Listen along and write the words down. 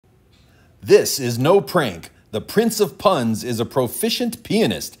This is no prank. The Prince of Puns is a proficient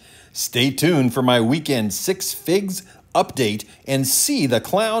pianist. Stay tuned for my weekend SixFigs update and see the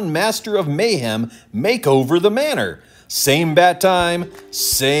clown master of mayhem make over the manor. Same bat time,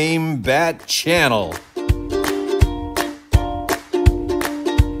 same bat channel.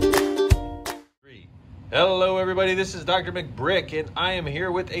 Hello everybody, this is Drmcbrick and I am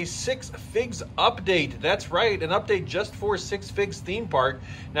here with a SixFigs update. That's right, an update just for SixFigs theme park.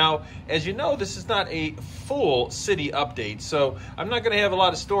 Now, as you know, this is not a full city update, so I'm not going to have a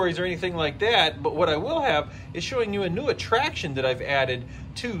lot of stories or anything like that, but what I will have is showing you a new attraction that I've added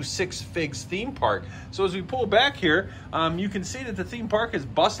to SixFigs theme park. So as we pull back here, you can see that the theme park is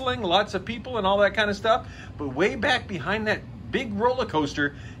bustling, lots of people and all that kind of stuff, but way back behind that big roller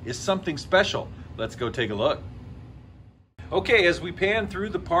coaster is something special. Let's go take a look. Okay, as we pan through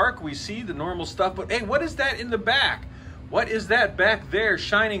the park, we see the normal stuff, but hey, what is that in the back? What is that back there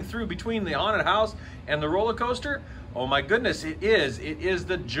shining through between the haunted house and the roller coaster? Oh my goodness, it is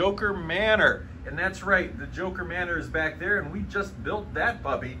the Joker Manor. And that's right, the Joker Manor is back there, and we just built that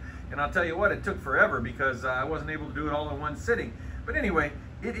puppy. And I'll tell you what, it took forever because I wasn't able to do it all in one sitting. But anyway,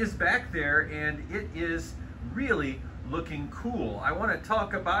 it is back there, and it is really looking cool. I want to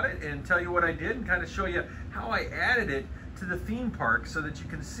talk about it and tell you what I did and kind of show you how I added it to the theme park so that you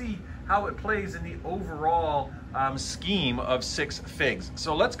can see how it plays in the overall scheme of SixFigs.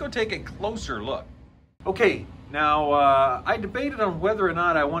 So let's go take a closer look. Okay, now I debated on whether or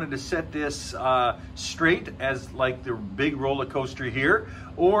not I wanted to set this straight as like the big roller coaster here,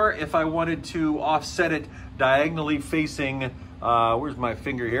 or if I wanted to offset it diagonally facing, where's my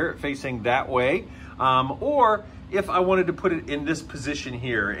finger here, facing that way, or if I wanted to put it in this position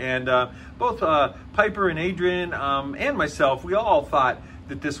here. And both Piper and Adrian and myself, we all thought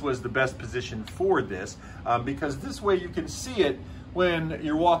that this was the best position for this because this way you can see it when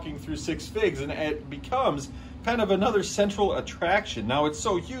you're walking through SixFigs, and it becomes kind of another central attraction. Now it's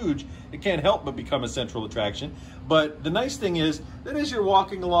so huge, it can't help but become a central attraction. But the nice thing is that as you're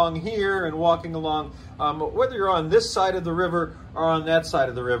walking along here and walking along, whether you're on this side of the river or on that side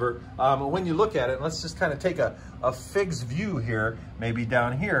of the river, when you look at it, let's just kind of take a Figs view here, maybe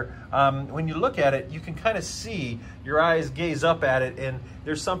down here. When you look at it, you can kind of see, your eyes gaze up at it, and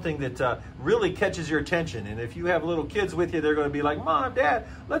there's something that really catches your attention. And if you have little kids with you, they're going to be like, Mom, Dad,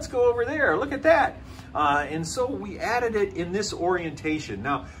 let's go over there, look at that. And so we added it in this orientation.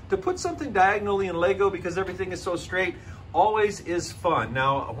 Now, to put something diagonally in Lego because everything is so straight always is fun.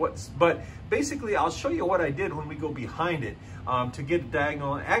 Now, but basically, I'll show you what I did when we go behind it to get it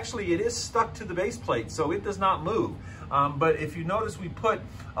diagonal. Actually, it is stuck to the base plate, so it does not move. But if you notice, we put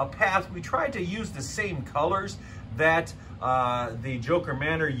a path. We tried to use the same colors that the Joker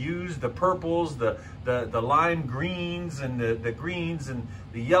Manor used, the purples, the lime greens, and the greens, and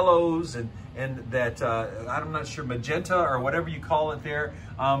the yellows, and that, I'm not sure, magenta or whatever you call it there.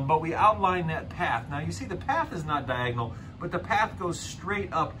 But we outlined that path. Now you see the path is not diagonal, but the path goes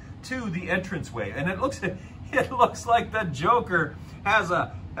straight up to the entranceway. And it looks like the Joker has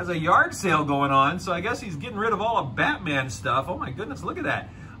a yard sale going on. So I guess he's getting rid of all the Batman stuff. Oh my goodness, look at that.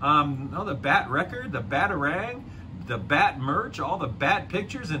 Oh, the Bat record, the Batarang, the Bat merch, all the Bat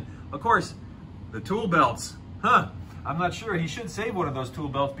pictures, and of course, the tool belts. Huh. I'm not sure. He should save one of those tool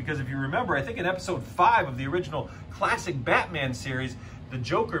belts because if you remember, I think in episode 5 of the original classic Batman series, the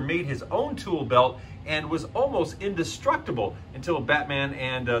Joker made his own tool belt and was almost indestructible until Batman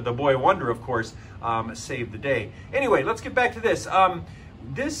and the Boy Wonder, of course, saved the day. Anyway, let's get back to this.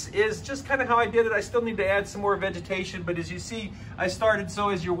 This is just kind of how I did it. I still need to add some more vegetation, but as you see, I started, so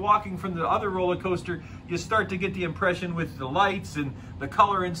as you're walking from the other roller coaster, you start to get the impression with the lights and the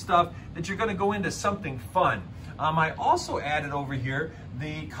color and stuff that you're going to go into something fun. I also added over here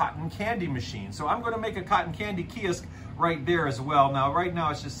the cotton candy machine. So I'm going to make a cotton candy kiosk right there as well. Now, right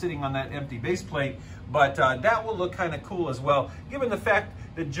now it's just sitting on that empty base plate, but that will look kind of cool as well, given the fact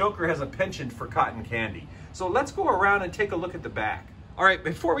that Joker has a penchant for cotton candy. So let's go around and take a look at the back. All right,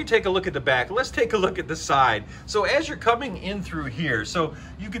 before we take a look at the back, let's take a look at the side. So as you're coming in through here, so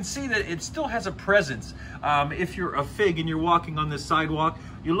you can see that it still has a presence. If you're a fig and you're walking on this sidewalk,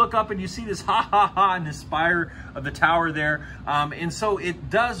 you look up and you see this ha ha ha in the spire of the tower there. And so it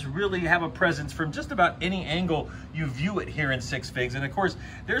does really have a presence from just about any angle you view it here in SixFigs. And of course,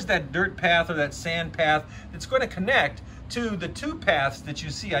 there's that dirt path or that sand path that's going to connect to the two paths that you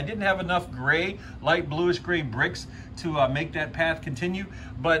see. I didn't have enough gray, light bluish gray bricks to make that path continue,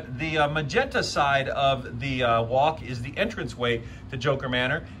 but the magenta side of the walk is the entranceway to Joker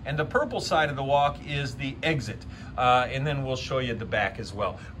Manor, and the purple side of the walk is the exit. And then we'll show you the back as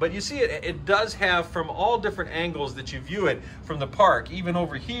well. But you see it does have, from all different angles that you view it from the park, even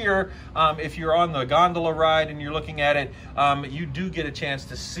over here, if you're on the gondola ride and you're looking at it, you do get a chance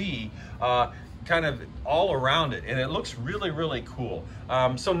to see kind of all around it, and it looks really, really cool.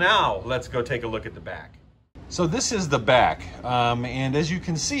 So now let's go take a look at the back. So this is the back, and as you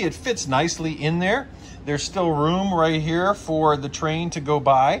can see, it fits nicely in there. There's still room right here for the train to go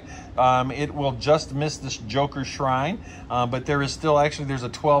by. It will just miss this Joker Shrine, but there is still, actually, there's a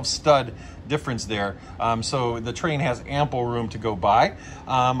 12 stud difference there. So the train has ample room to go by.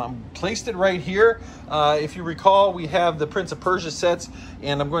 Placed it right here. If you recall, we have the Prince of Persia sets,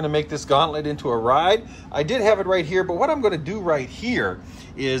 and I'm going to make this gauntlet into a ride. I did have it right here, but what I'm going to do right here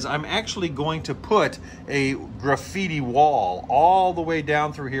is I'm actually going to put a graffiti wall all the way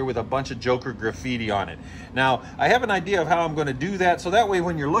down through here with a bunch of Joker graffiti on it. Now, I have an idea of how I'm going to do that, so that way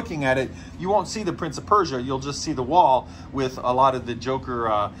when you're looking at it, you won't see the Prince of Persia, you'll just see the wall with a lot of the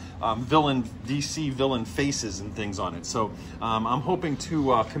Joker DC villain faces and things on it. So I'm hoping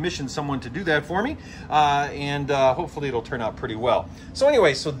to commission someone to do that for me, and hopefully it'll turn out pretty well. So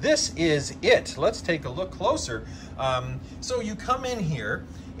anyway, so this is it. Let's take a look closer. So you come in here,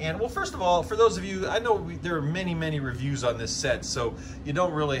 and well, first of all, for those of you, I know there are many reviews on this set, so you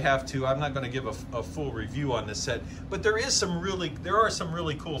don't really have to, I'm not going to give a full review on this set, but there are some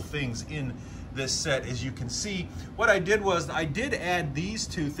really cool things in this set. As you can see, what I did was I did add these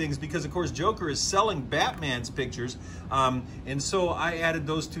two things because, of course, Joker is selling Batman's pictures, and so I added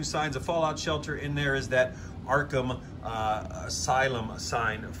those two signs. A Fallout Shelter in there is that Arkham Asylum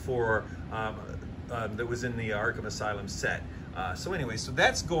sign for that was in the Arkham Asylum set. So anyway, so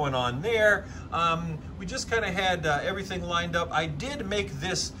that's going on there. We just kind of had everything lined up. I did make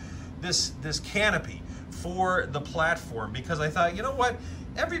this canopy for the platform because I thought, you know what,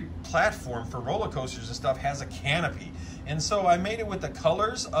 every platform for roller coasters and stuff has a canopy. And so I made it with the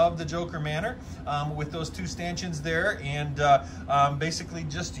colors of the Joker Manor, with those two stanchions there, and basically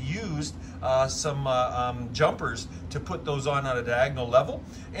just used some jumpers to put those on a diagonal level.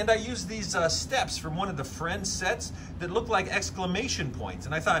 And I used these steps from one of the Friends sets that look like exclamation points.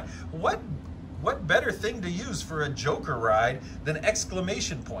 And I thought, what better thing to use for a Joker ride than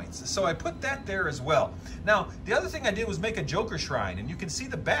exclamation points? So I put that there as well. Now, the other thing I did was make a Joker Shrine, and you can see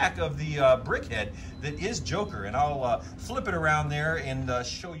the back of the brick head that is Joker, and I'll flip it around there and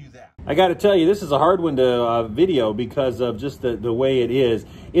show you that. I got to tell you, this is a hard one to video because of just the way it is.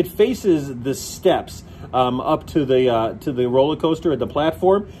 It faces the steps up to the roller coaster at the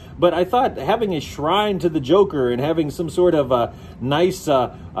platform. But I thought having a shrine to the Joker and having some sort of a nice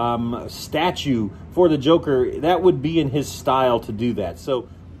statue for the Joker, that would be in his style to do that. So,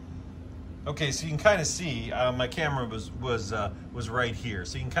 okay, so you can kind of see my camera was right here,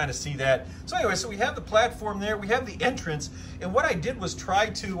 so you can kind of see that. So anyway, so we have the platform there, we have the entrance, and what I did was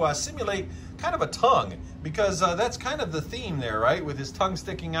try to simulate kind of a tongue, because that's kind of the theme there, right? With his tongue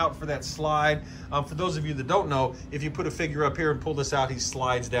sticking out for that slide. For those of you that don't know, if you put a figure up here and pull this out, he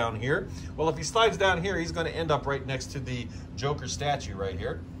slides down here. Well, if he slides down here, he's going to end up right next to the Joker statue right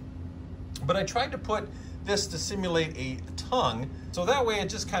here. But I tried to put this to simulate a tongue, so that way it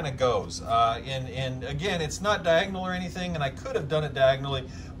just kind of goes. And again, it's not diagonal or anything, and I could have done it diagonally,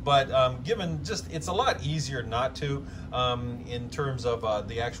 but given just, it's a lot easier not to in terms of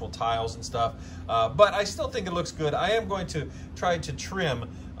the actual tiles and stuff. But I still think it looks good. I am going to try to trim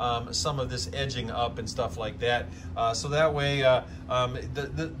some of this edging up and stuff like that, so that way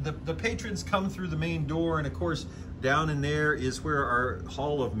the patrons come through the main door, and of course down in there is where our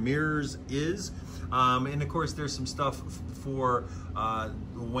Hall of Mirrors is. And of course there's some stuff for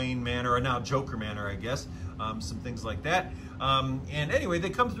Wayne Manor, or now Joker Manor, I guess, some things like that. And anyway,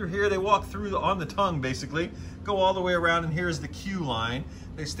 they come through here, they walk through on the tongue basically, go all the way around, and here's the queue line.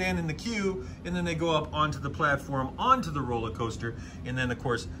 They stand in the queue, and then they go up onto the platform, onto the roller coaster, and then of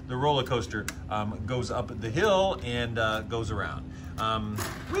course the roller coaster goes up the hill and goes around.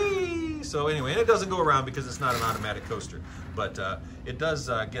 Whee! So anyway, and it doesn't go around because it's not an automatic coaster, but it does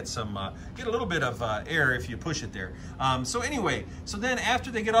get a little bit of air if you push it there. So anyway, so then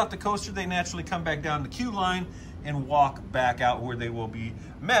after they get off the coaster, they naturally come back down the queue line and walk back out, where they will be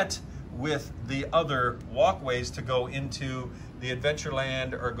met with the other walkways to go into the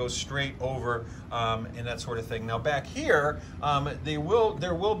Adventureland or go straight over and that sort of thing. Now back here, there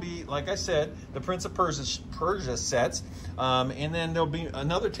will be, like I said, the Prince of Persia sets, and then there'll be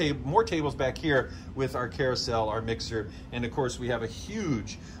another table, more tables back here with our carousel, our mixer, and of course we have a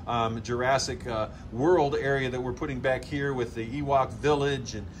huge Jurassic World area that we're putting back here with the Ewok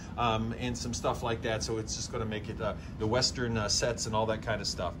Village and some stuff like that. So it's just going to make it the Western sets and all that kind of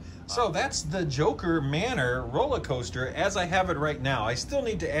stuff. So that's the Joker Manor roller coaster as I have it right now. I still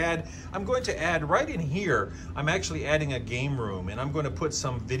need to add, I'm going to add right in here, I'm actually adding a game room, and I'm going to put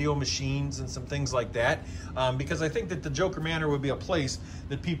some video machines and some things like that, because I think that the Joker Manor would be a place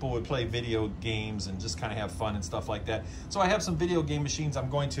that people would play video games and just kind of have fun and stuff like that. So I have some video game machines. I'm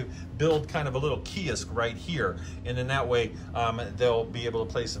going to build kind of a little kiosk right here, and then that way they'll be able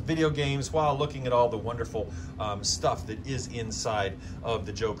to play some video games while looking at all the wonderful stuff that is inside of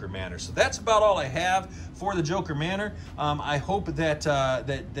the Joker Manor. So that's about all I have for the Joker Manor. I hope that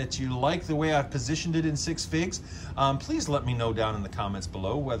that you like the way I've positioned it in SixFigs. Please let me know down in the comments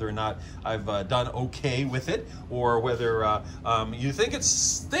below whether or not I've done okay with it, or whether you think it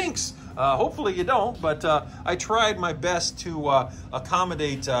stinks. Hopefully you don't, but I tried my best to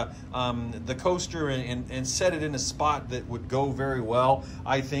accommodate the coaster and set it in a spot that would go very well,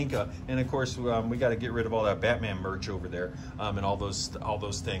 I think. And of course, we got to get rid of all that Batman merch over there and all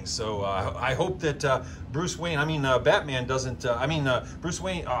those things. So I hope that Bruce Wayne, Batman doesn't, Bruce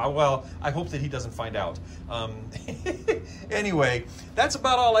Wayne, well, I hope that he doesn't find out. Anyway, that's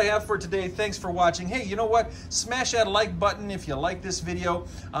about all I have for today. Thanks for watching. Hey, you know what? Smash that like button if you like this video,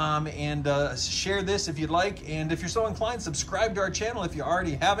 and share this if you'd like. And if you're so inclined, subscribe to our channel if you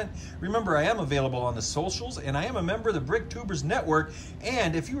already haven't. Remember, I am available on the socials, and I am a member of the BRICKTUBERS Network.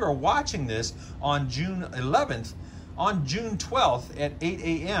 And if you are watching this on June 11th, on June 12th at 8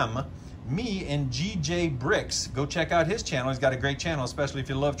 a.m., me and GJ Bricks, go check out his channel. He's got a great channel, especially if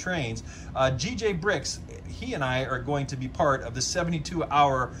you love trains. GJ Bricks, he and I are going to be part of the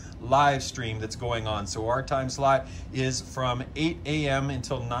 72-hour live stream that's going on. So our time slot is from 8 a.m.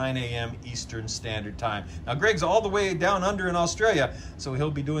 until 9 a.m. Eastern Standard Time. Now, Greg's all the way down under in Australia, so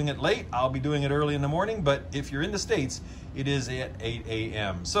he'll be doing it late. I'll be doing it early in the morning, but if you're in the States, it is at 8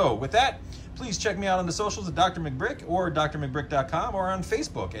 a.m. So with that, please check me out on the socials at Dr. McBrick or drmcbrick.com, or on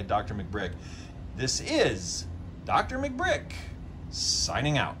Facebook at Dr. McBrick. This is Dr. McBrick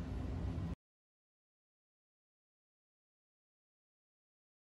signing out.